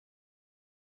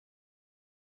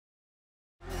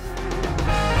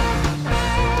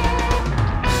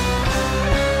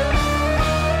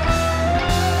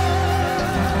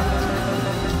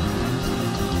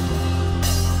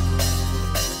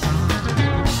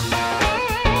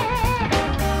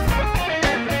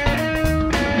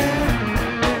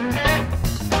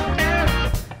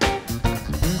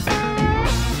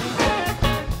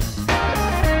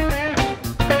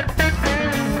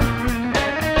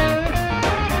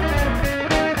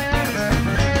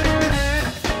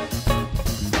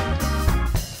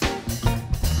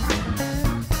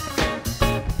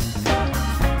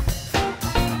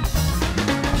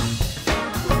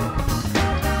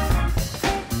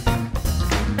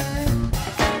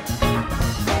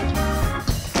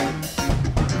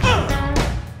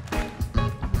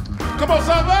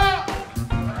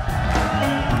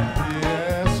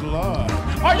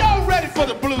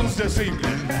blues this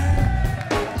evening.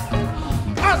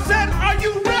 I said, are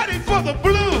you ready for the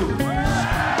blues?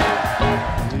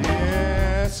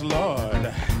 Yes,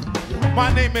 Lord.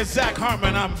 My name is Zac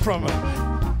Harmon. I'm from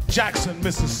Jackson,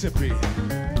 Mississippi.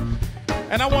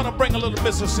 And I want to bring a little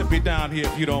Mississippi down here,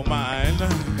 if you don't mind.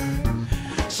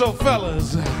 So,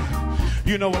 fellas,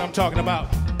 you know what I'm talking about.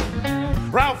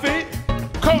 Ralphie,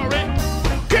 Corey,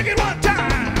 kick it one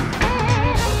time.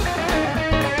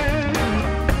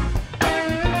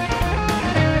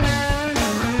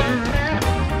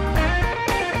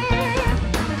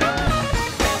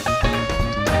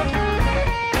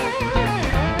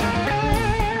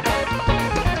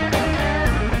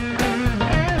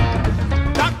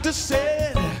 Doctor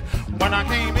said when I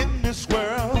came in this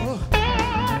world,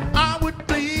 I would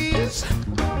please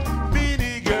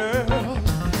many girls.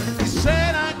 He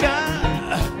said I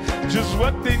got just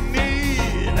what they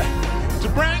need to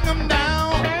bring them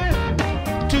down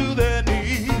to their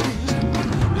knees.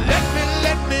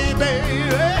 Let me, baby,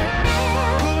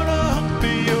 put a hump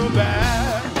in your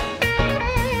back.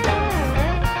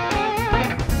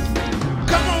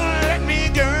 Come on, let me,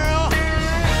 girl,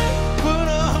 put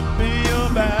a hump in your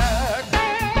back.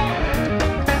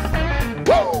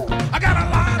 Woo! I got a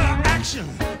lot of action.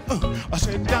 I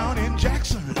said down in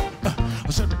Jackson. I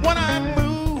said when I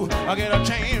move, I get a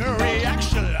chain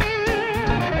reaction.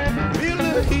 Feel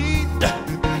the heat,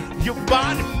 your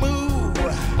body move.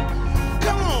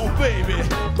 Come on, baby.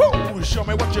 Woo! Show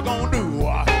me what you're gonna do.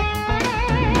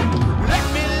 Let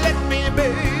me, baby,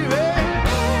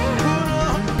 put a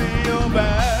hump in your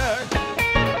back.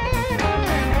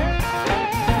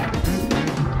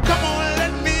 Come on,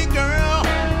 let me, girl,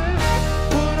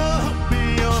 put a hump in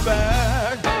your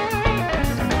back.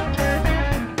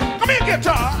 Come here,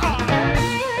 guitar.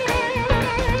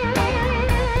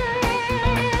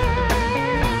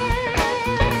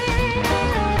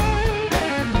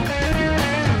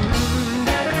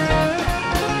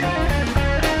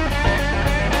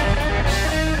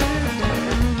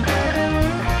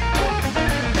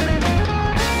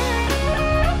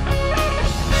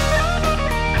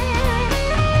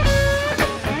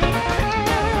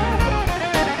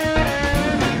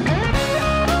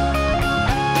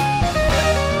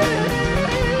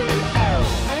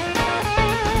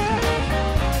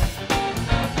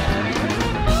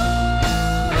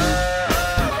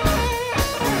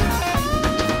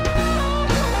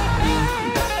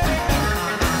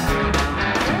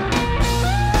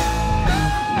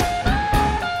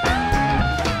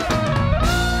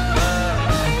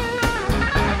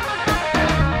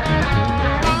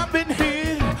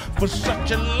 For such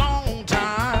a long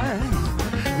time.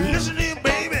 Listen here,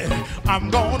 baby, I'm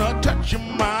gonna touch your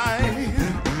mind.